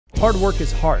Hard work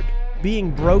is hard.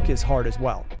 Being broke is hard as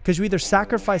well, because you either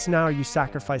sacrifice now or you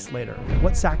sacrifice later.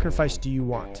 What sacrifice do you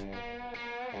want?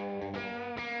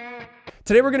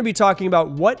 Today, we're going to be talking about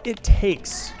what it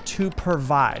takes to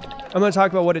provide. I'm going to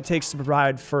talk about what it takes to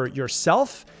provide for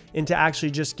yourself and to actually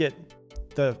just get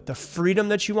the freedom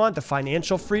that you want, the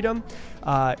financial freedom,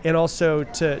 and also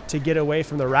to get away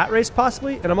from the rat race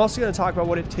possibly. And I'm also going to talk about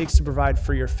what it takes to provide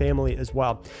for your family as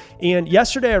well. And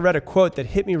yesterday I read a quote that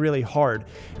hit me really hard.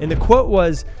 And the quote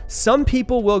was, "Some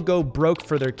people will go broke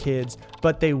for their kids,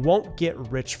 but they won't get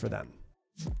rich for them."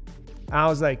 I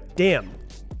was like, damn,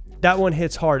 that one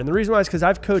hits hard. And the reason why is because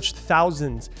I've coached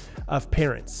thousands of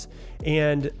parents.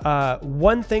 And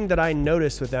one thing that I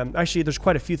noticed with them, actually, there's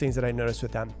quite a few things that I noticed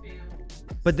with them.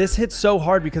 But this hits so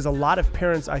hard because a lot of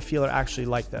parents, I feel, are actually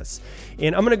like this.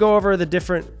 And I'm going to go over the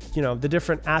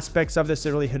different aspects of this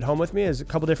that really hit home with me. There's a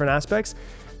couple different aspects.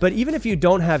 But even if you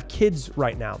don't have kids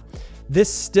right now,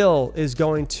 this still is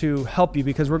going to help you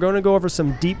because we're going to go over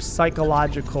some deep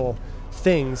psychological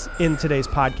things in today's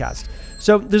podcast.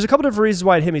 So there's a couple different reasons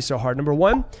why it hit me so hard. Number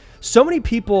one, so many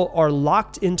people are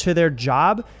locked into their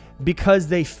job because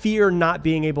they fear not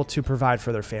being able to provide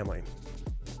for their family.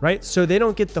 Right? So they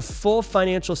don't get the full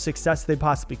financial success they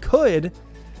possibly could.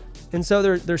 And so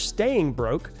they're staying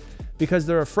broke because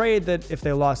they're afraid that if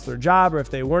they lost their job or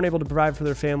if they weren't able to provide for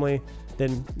their family,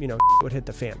 then, would hit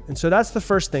the fan. And so that's the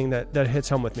first thing that hits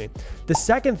home with me. The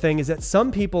second thing is that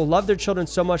some people love their children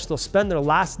so much, they'll spend their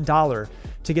last dollar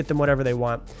to get them whatever they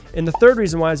want. And the third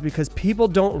reason why is because people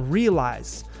don't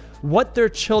realize what their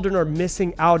children are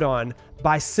missing out on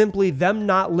by simply them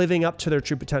not living up to their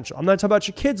true potential. I'm not talking about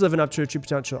your kids living up to their true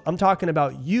potential. I'm talking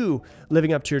about you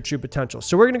living up to your true potential.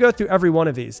 So we're going to go through every one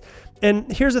of these.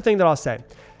 And here's the thing that I'll say.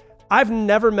 I've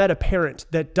never met a parent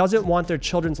that doesn't want their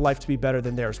children's life to be better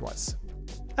than theirs was.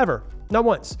 Ever. Not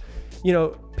once.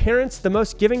 Parents, the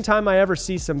most giving time I ever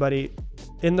see somebody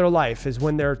in their life is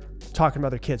when they're talking about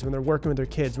their kids, when they're working with their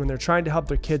kids, when they're trying to help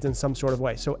their kids in some sort of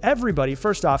way. So everybody,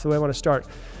 first off, the way I want to start,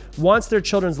 wants their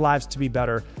children's lives to be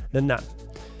better than them.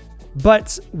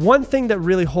 But one thing that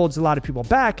really holds a lot of people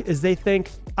back is they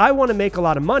think, I want to make a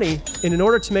lot of money, and in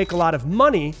order to make a lot of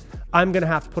money, I'm going to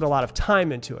have to put a lot of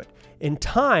time into it. And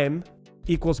time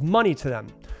equals money to them.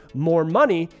 More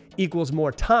money equals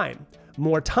more time.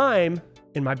 More time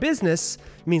in my business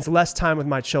means less time with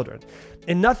my children.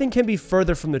 And nothing can be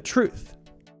further from the truth.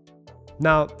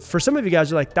 Now, for some of you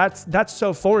guys, you're like, that's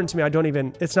so foreign to me. I'm not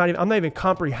even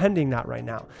comprehending that right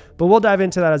now. But we'll dive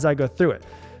into that as I go through it.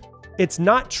 It's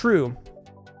not true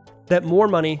that more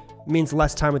money means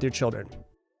less time with your children.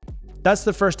 That's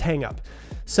the first hang up.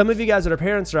 Some of you guys that are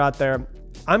parents are out there,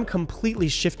 I'm completely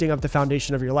shifting up the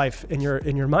foundation of your life in your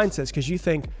mindsets because you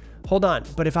think, hold on,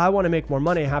 but if I want to make more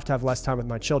money, I have to have less time with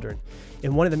my children.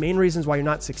 And one of the main reasons why you're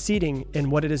not succeeding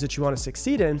in what it is that you want to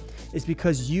succeed in is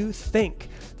because you think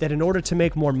that in order to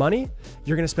make more money,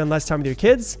 you're going to spend less time with your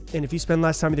kids. And if you spend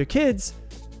less time with your kids,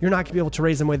 you're not going to be able to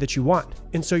raise them the way that you want.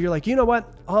 And so you're like, you know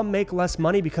what? I'll make less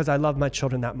money because I love my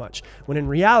children that much. When in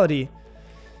reality,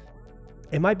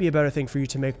 it might be a better thing for you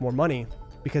to make more money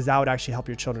because that would actually help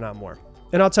your children out more.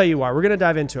 And I'll tell you why. We're going to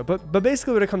dive into it. But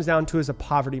basically what it comes down to is a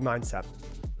poverty mindset.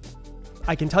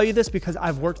 I can tell you this because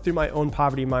I've worked through my own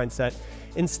poverty mindset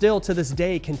and still to this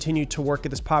day continue to work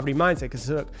at this poverty mindset because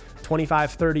it took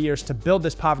 25, 30 years to build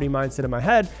this poverty mindset in my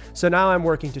head. So now I'm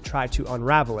working to try to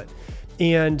unravel it.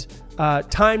 And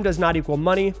time does not equal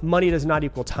money. Money does not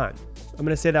equal time. I'm going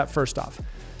to say that first off.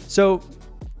 So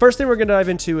first thing we're going to dive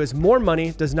into is more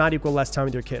money does not equal less time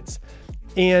with your kids.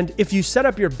 And if you set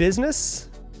up your business,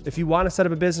 if you want to set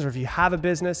up a business or if you have a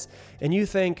business and you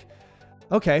think,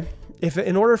 okay, if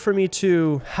in order for me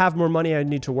to have more money, I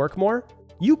need to work more,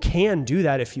 you can do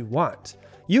that if you want.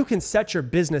 You can set your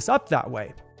business up that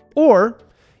way, or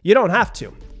you don't have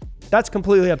to. That's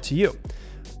completely up to you.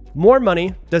 More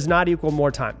money does not equal more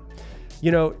time.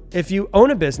 If you own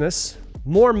a business,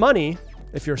 more money,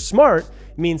 if you're smart,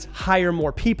 means hire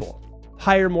more people.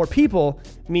 Hire more people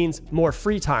means more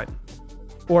free time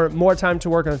or more time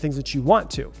to work on the things that you want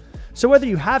to. So whether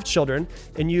you have children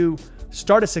and you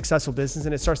start a successful business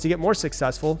and it starts to get more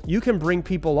successful, you can bring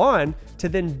people on to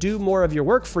then do more of your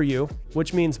work for you,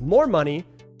 which means more money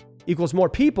equals more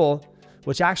people,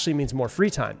 which actually means more free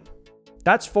time.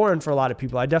 That's foreign for a lot of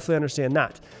people. I definitely understand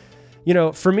that.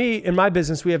 For me, in my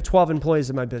business, we have 12 employees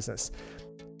in my business.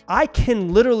 I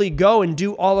can literally go and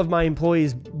do all of my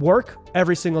employees' work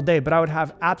every single day, but I would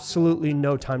have absolutely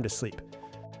no time to sleep.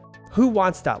 Who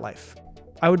wants that life?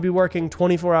 I would be working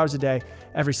 24 hours a day,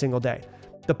 every single day.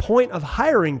 The point of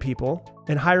hiring people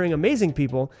and hiring amazing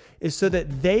people is so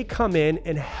that they come in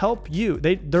and help you.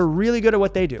 They're really good at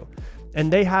what they do.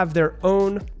 And they have their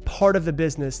own part of the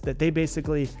business that they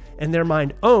basically, in their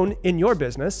mind, own in your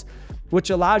business, which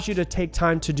allows you to take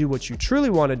time to do what you truly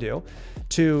want to do,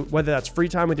 to whether that's free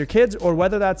time with your kids or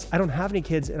whether that's, I don't have any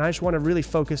kids and I just want to really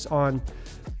focus on,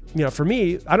 for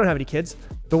me, I don't have any kids,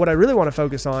 but what I really want to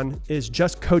focus on is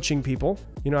just coaching people.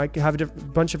 I have a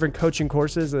bunch of different coaching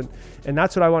courses and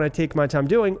that's what I want to take my time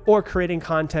doing, or creating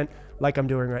content like I'm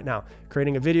doing right now,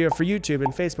 creating a video for YouTube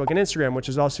and Facebook and Instagram, which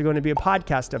is also going to be a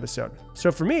podcast episode.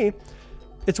 So for me,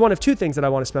 it's one of two things that I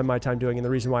want to spend my time doing, and the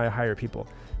reason why I hire people,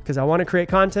 because I want to create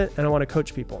content and I want to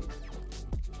coach people.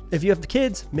 If you have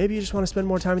kids, maybe you just want to spend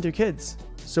more time with your kids.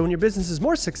 So when your business is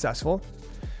more successful,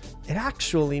 it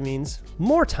actually means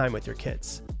more time with your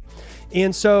kids.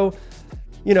 And so,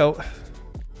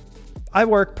 I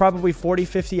work probably 40,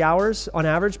 50 hours on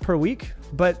average per week,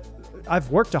 but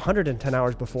I've worked 110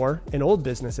 hours before in old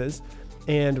businesses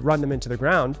and run them into the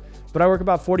ground. But I work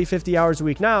about 40, 50 hours a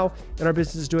week now, and our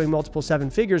business is doing multiple seven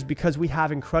figures because we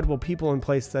have incredible people in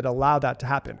place that allow that to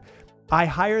happen. I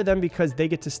hire them because they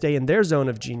get to stay in their zone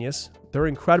of genius. They're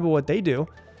incredible what they do.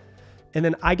 And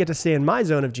then I get to stay in my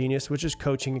zone of genius, which is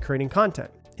coaching and creating content.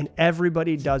 And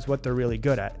everybody does what they're really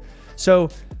good at. So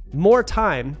more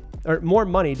time or more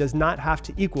money does not have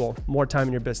to equal more time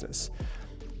in your business.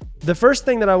 The first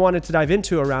thing that I wanted to dive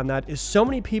into around that is so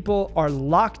many people are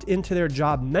locked into their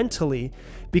job mentally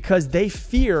because they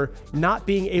fear not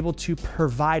being able to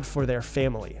provide for their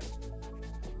family.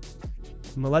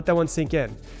 I'm gonna let that one sink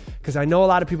in, because I know a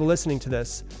lot of people listening to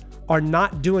this are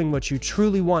not doing what you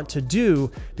truly want to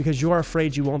do because you're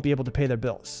afraid you won't be able to pay their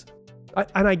bills.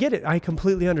 And I get it. I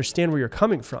completely understand where you're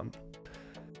coming from.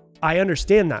 I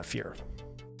understand that fear.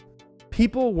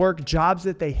 People work jobs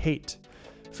that they hate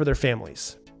for their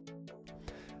families.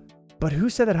 But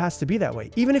who said that has to be that way?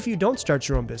 Even if you don't start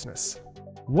your own business,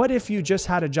 what if you just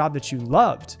had a job that you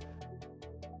loved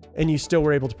and you still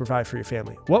were able to provide for your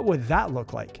family? What would that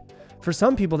look like? For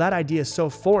some people, that idea is so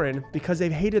foreign because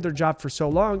they've hated their job for so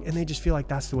long and they just feel like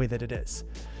that's the way that it is.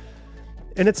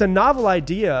 And it's a novel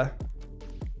idea,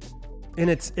 and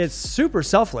it's super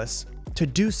selfless to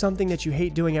do something that you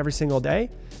hate doing every single day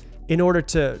in order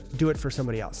to do it for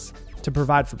somebody else, to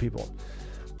provide for people.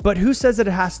 But who says that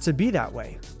it has to be that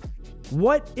way?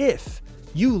 What if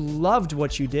you loved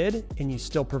what you did and you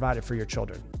still provided for your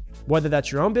children? Whether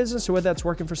that's your own business or whether that's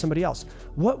working for somebody else.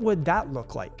 What would that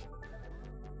look like?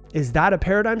 Is that a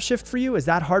paradigm shift for you? Is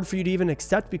that hard for you to even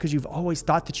accept because you've always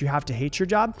thought that you have to hate your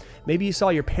job? Maybe you saw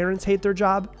your parents hate their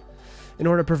job in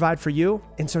order to provide for you.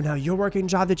 And so now you're working a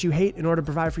job that you hate in order to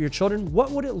provide for your children.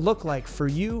 What would it look like for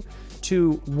you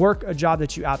to work a job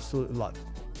that you absolutely love?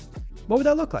 What would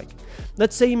that look like?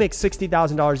 Let's say you make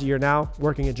 $60,000 a year now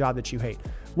working a job that you hate.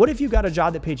 What if you got a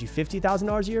job that paid you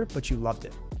 $50,000 a year, but you loved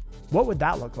it? What would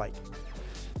that look like?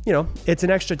 It's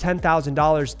an extra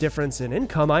 $10,000 difference in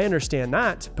income. I understand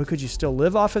that, but could you still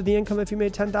live off of the income if you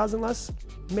made $10,000 less?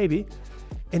 Maybe.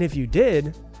 And if you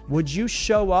did, would you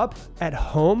show up at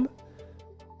home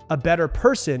a better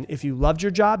person if you loved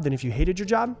your job than if you hated your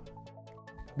job?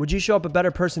 Would you show up a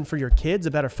better person for your kids,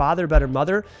 a better father, a better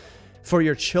mother, for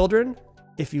your children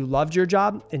if you loved your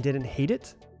job and didn't hate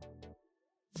it?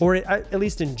 Or at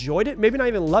least enjoyed it? Maybe not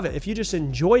even love it. If you just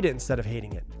enjoyed it instead of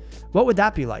hating it, what would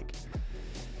that be like?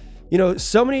 We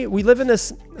live in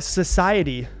this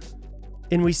society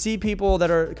and we see people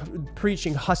that are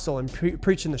preaching hustle and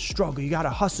preaching the struggle. You got to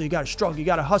hustle, you got to struggle, you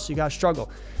got to hustle, you got to struggle.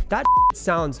 That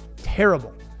sounds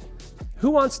terrible. Who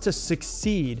wants to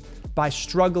succeed by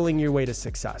struggling your way to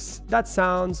success? That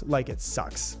sounds like it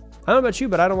sucks. I don't know about you,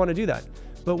 but I don't want to do that.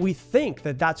 But we think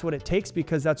that that's what it takes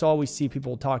because that's all we see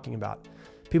people talking about.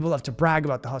 People love to brag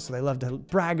about the hustle. They love to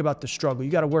brag about the struggle.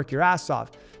 You got to work your ass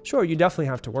off. Sure, you definitely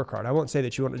have to work hard. I won't say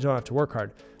that you don't have to work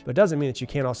hard, but it doesn't mean that you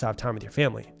can't also have time with your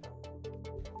family.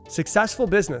 Successful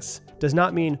business does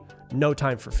not mean no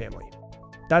time for family.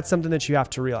 That's something that you have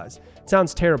to realize. It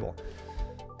sounds terrible.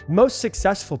 Most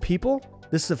successful people,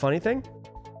 this is a funny thing,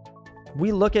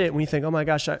 we look at it and we think, oh my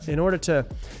gosh, in order to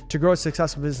grow a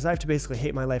successful business, I have to basically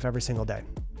hate my life every single day.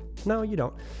 No, you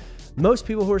don't. Most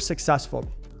people who are successful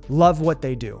love what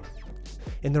they do.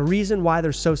 And the reason why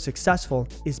they're so successful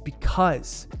is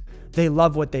because they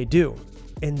love what they do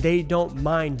and they don't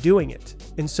mind doing it.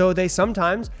 And so they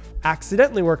sometimes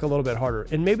accidentally work a little bit harder.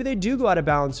 And maybe they do go out of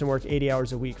balance and work 80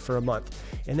 hours a week for a month.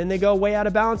 And then they go way out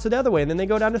of balance the other way. And then they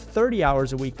go down to 30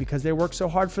 hours a week because they work so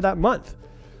hard for that month.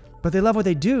 But they love what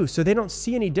they do, so they don't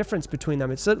see any difference between them.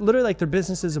 It's literally like their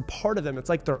business is a part of them. It's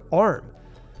like their arm.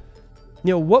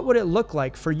 What would it look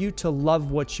like for you to love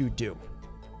what you do?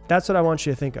 That's what I want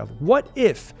you to think of. What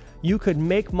if you could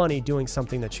make money doing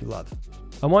something that you love?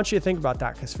 I want you to think about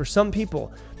that because for some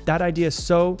people, that idea is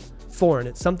so foreign.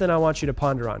 It's something I want you to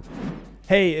ponder on.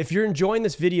 Hey, if you're enjoying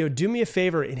this video, do me a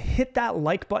favor and hit that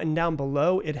like button down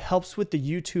below. It helps with the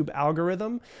YouTube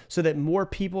algorithm so that more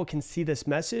people can see this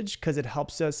message because it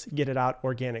helps us get it out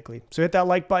organically. So hit that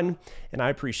like button and I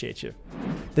appreciate you.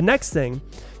 The next thing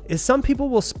is some people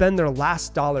will spend their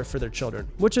last dollar for their children,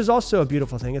 which is also a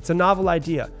beautiful thing. It's a novel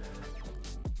idea.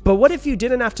 But what if you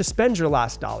didn't have to spend your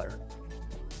last dollar?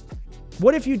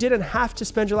 What if you didn't have to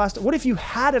spend your last, what if you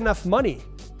had enough money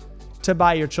to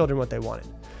buy your children what they wanted?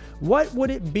 What would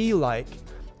it be like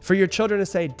for your children to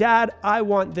say, Dad, I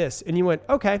want this? And you went,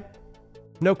 okay,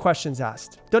 no questions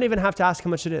asked. Don't even have to ask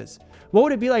how much it is. What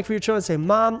would it be like for your children to say,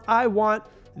 Mom, I want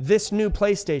this new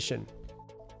PlayStation?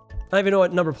 I don't even know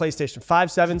what number PlayStation, 5,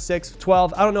 7, 6,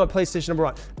 12. I don't know what PlayStation number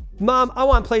one. Mom, I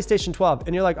want PlayStation 12.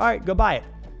 And you're like, all right, go buy it.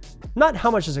 Not how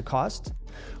much does it cost?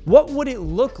 What would it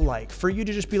look like for you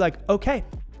to just be like, okay,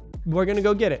 we're going to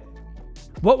go get it?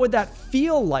 What would that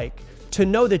feel like to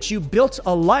know that you built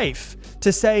a life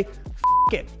to say,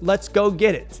 F it, let's go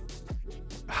get it?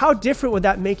 How different would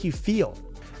that make you feel?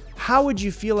 How would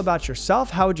you feel about yourself?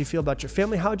 How would you feel about your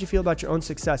family? How would you feel about your own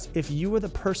success if you were the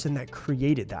person that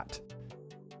created that?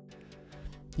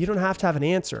 You don't have to have an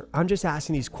answer. I'm just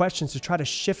asking these questions to try to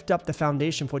shift up the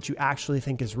foundation for what you actually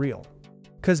think is real.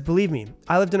 Because believe me,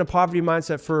 I lived in a poverty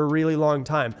mindset for a really long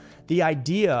time. The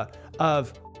idea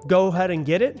of go ahead and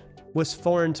get it was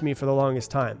foreign to me for the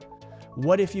longest time.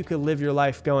 What if you could live your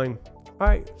life going, all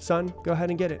right, son, go ahead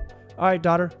and get it. All right,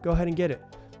 daughter, go ahead and get it.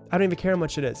 I don't even care how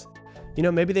much it is. You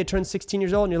know, maybe they turn 16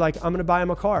 years old and you're like, I'm going to buy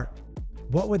them a car.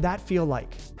 What would that feel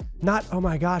like? Not, oh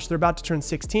my gosh, they're about to turn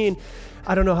 16.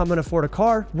 I don't know how I'm going to afford a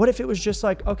car. What if it was just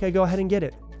like, okay, go ahead and get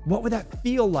it? What would that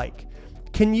feel like?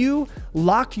 Can you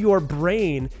lock your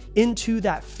brain into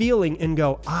that feeling and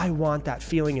go, I want that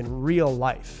feeling in real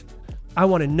life? I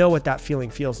want to know what that feeling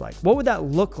feels like. What would that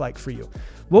look like for you?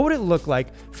 What would it look like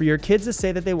for your kids to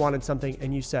say that they wanted something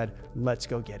and you said, let's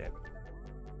go get it?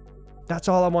 That's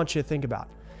all I want you to think about.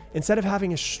 Instead of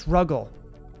having a struggle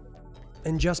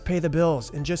and just pay the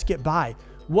bills and just get by,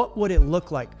 what would it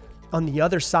look like on the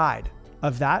other side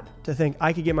of that to think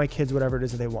I could get my kids whatever it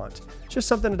is that they want? Just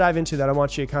something to dive into that I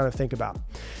want you to kind of think about.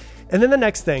 And then the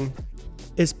next thing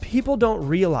is people don't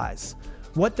realize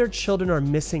what their children are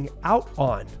missing out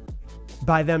on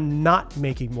by them not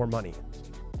making more money.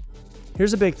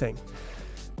 Here's a big thing.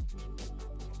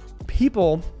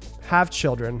 People have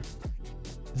children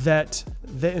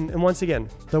and once again,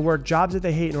 they'll work jobs that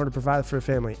they hate in order to provide for a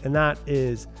family. And that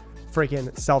is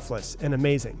freaking selfless and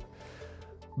amazing.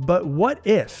 But what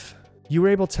if you were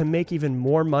able to make even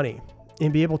more money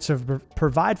and be able to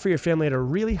provide for your family at a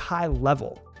really high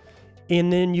level,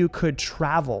 and then you could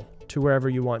travel to wherever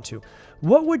you want to?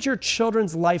 What would your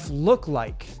children's life look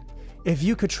like if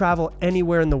you could travel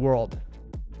anywhere in the world?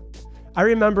 I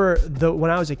remember when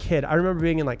I was a kid, I remember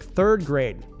being in like third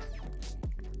grade.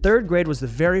 Third grade was the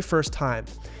very first time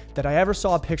that I ever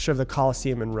saw a picture of the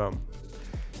Colosseum in Rome.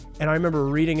 And I remember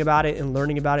reading about it and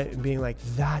learning about it and being like,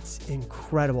 that's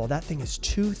incredible. That thing is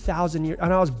 2,000 years.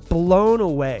 And I was blown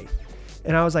away.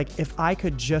 And I was like, if I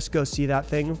could just go see that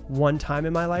thing one time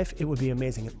in my life, it would be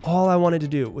amazing. And all I wanted to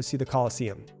do was see the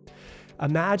Colosseum.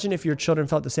 Imagine if your children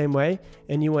felt the same way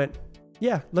and you went,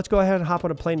 yeah, let's go ahead and hop on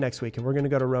a plane next week and we're going to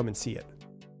go to Rome and see it.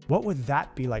 What would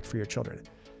that be like for your children?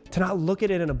 To not look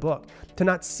at it in a book, to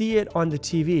not see it on the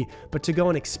TV, but to go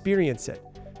and experience it,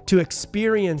 to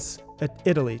experience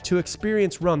Italy, to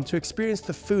experience Rome, to experience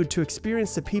the food, to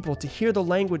experience the people, to hear the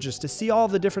languages, to see all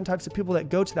of the different types of people that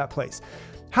go to that place.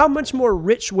 How much more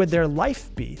rich would their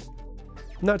life be?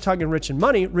 I'm not talking rich in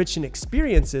money, rich in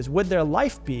experiences. Would their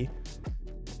life be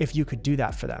if you could do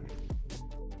that for them?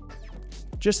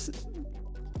 Just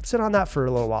sit on that for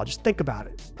a little while. Just think about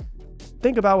it.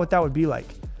 Think about what that would be like.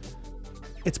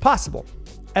 It's possible.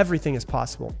 Everything is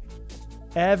possible.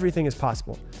 Everything is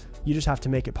possible. You just have to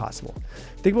make it possible.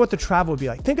 Think about what the travel would be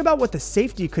like. Think about what the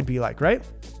safety could be like, right?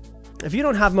 If you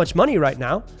don't have much money right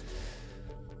now,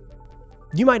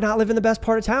 you might not live in the best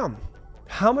part of town.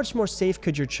 How much more safe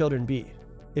could your children be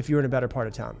if you were in a better part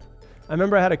of town? I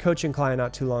remember I had a coaching client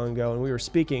not too long ago and we were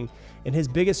speaking, and his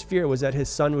biggest fear was that his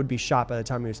son would be shot by the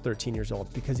time he was 13 years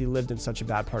old because he lived in such a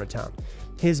bad part of town.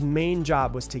 His main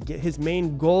job was his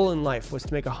main goal in life was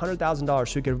to make $100,000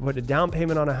 so he could put a down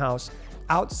payment on a house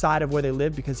outside of where they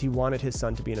lived because he wanted his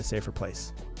son to be in a safer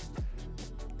place.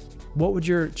 What would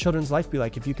your children's life be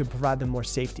like if you could provide them more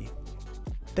safety?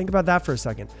 Think about that for a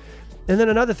second. And then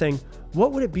another thing,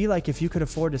 what would it be like if you could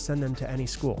afford to send them to any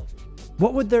school?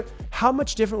 How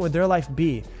much different would their life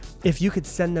be if you could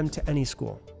send them to any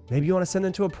school? Maybe you want to send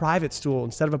them to a private school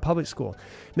instead of a public school.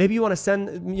 Maybe you want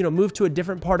to move to a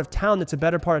different part of town that's a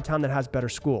better part of town that has better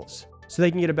schools so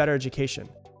they can get a better education.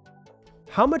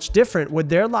 How much different would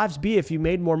their lives be if you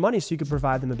made more money so you could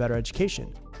provide them a better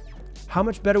education? How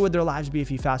much better would their lives be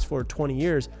if you fast forward 20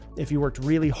 years, if you worked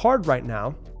really hard right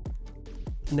now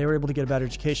and they were able to get a better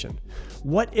education?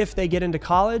 What if they get into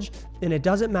college and it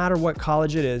doesn't matter what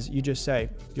college it is, you just say,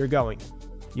 you're going.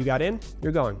 You got in,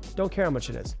 you're going. Don't care how much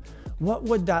it is. What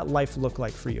would that life look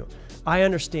like for you? I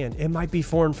understand it might be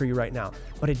foreign for you right now,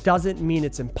 but it doesn't mean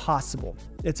it's impossible.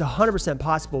 It's 100%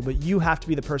 possible, but you have to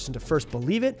be the person to first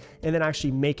believe it and then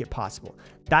actually make it possible.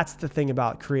 That's the thing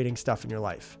about creating stuff in your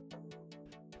life.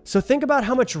 So think about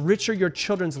how much richer your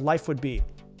children's life would be.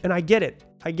 And I get it.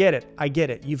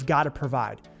 You've got to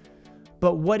provide.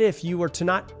 But what if you were to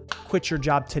not quit your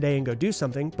job today and go do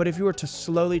something, but if you were to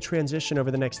slowly transition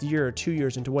over the next year or 2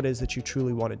 years into what it is that you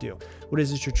truly want to do, what it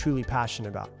is that you're truly passionate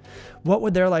about? What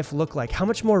would their life look like? How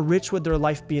much more rich would their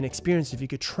life be and experience if you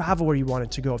could travel where you wanted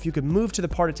to go, if you could move to the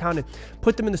part of town and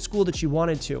put them in the school that you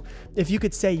wanted to, if you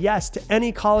could say yes to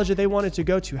any college that they wanted to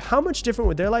go to? How much different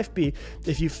would their life be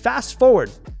if you fast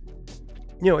forward?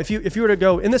 If you were to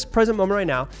go in this present moment right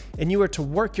now and you were to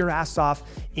work your ass off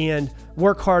and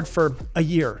work hard for a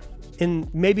year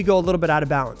and maybe go a little bit out of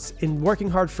balance, and working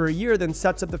hard for a year then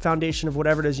sets up the foundation of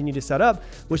whatever it is you need to set up,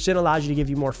 which then allows you to give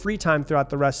you more free time throughout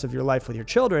the rest of your life with your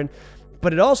children.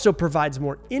 But it also provides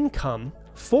more income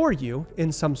for you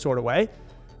in some sort of way,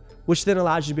 which then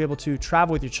allows you to be able to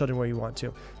travel with your children where you want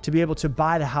to be able to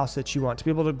buy the house that you want, to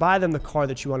be able to buy them the car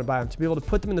that you want to buy them, to be able to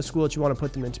put them in the school that you want to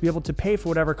put them in, to be able to pay for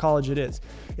whatever college it is.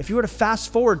 If you were to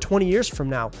fast forward 20 years from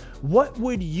now, what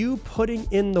would you putting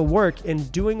in the work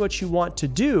and doing what you want to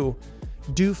do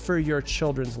for your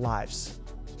children's lives?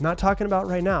 I'm not talking about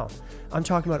right now. I'm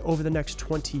talking about over the next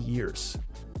 20 years.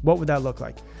 What would that look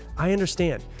like? I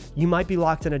understand you might be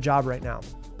locked in a job right now,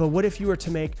 but what if you were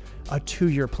to make a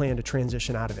 2-year plan to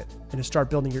transition out of it and to start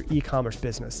building your e-commerce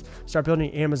business, start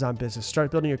building your Amazon business,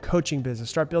 start building your coaching business,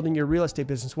 start building your real estate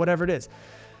business, whatever it is.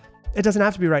 It doesn't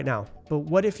have to be right now, but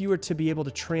what if you were to be able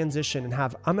to transition and I'm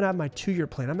going to have my 2-year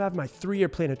plan, I'm going to have my 3-year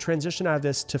plan to transition out of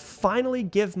this to finally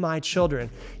give my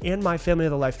children and my family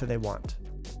the life that they want?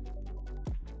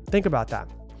 Think about that.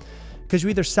 Because you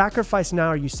either sacrifice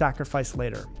now or you sacrifice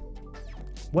later.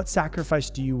 What sacrifice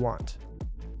do you want?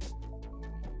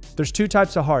 There's 2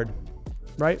 types of hard,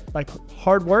 right? Like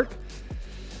hard work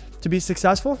to be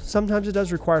successful. Sometimes it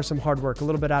does require some hard work, a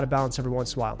little bit out of balance every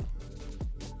once in a while.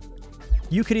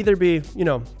 You could either be,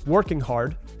 working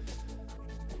hard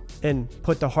and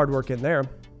put the hard work in there.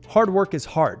 Hard work is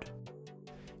hard.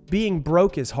 Being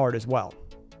broke is hard as well.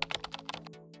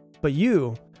 But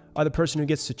you are the person who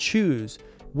gets to choose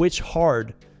which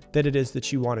hard that it is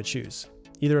that you want to choose.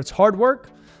 Either it's hard work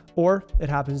or it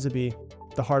happens to be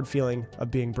the hard feeling of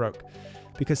being broke.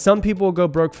 Because some people will go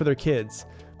broke for their kids,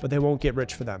 but they won't get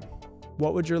rich for them.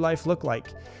 What would your life look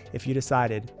like if you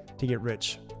decided to get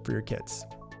rich for your kids?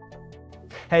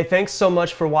 Hey, thanks so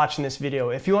much for watching this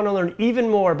video. If you want to learn even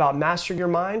more about mastering your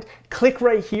mind, click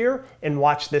right here and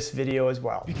watch this video as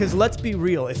well. Because let's be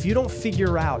real, if you don't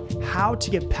figure out how to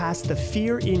get past the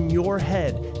fear in your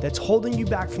head that's holding you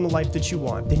back from the life that you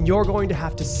want, then you're going to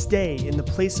have to stay in the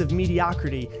place of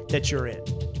mediocrity that you're in.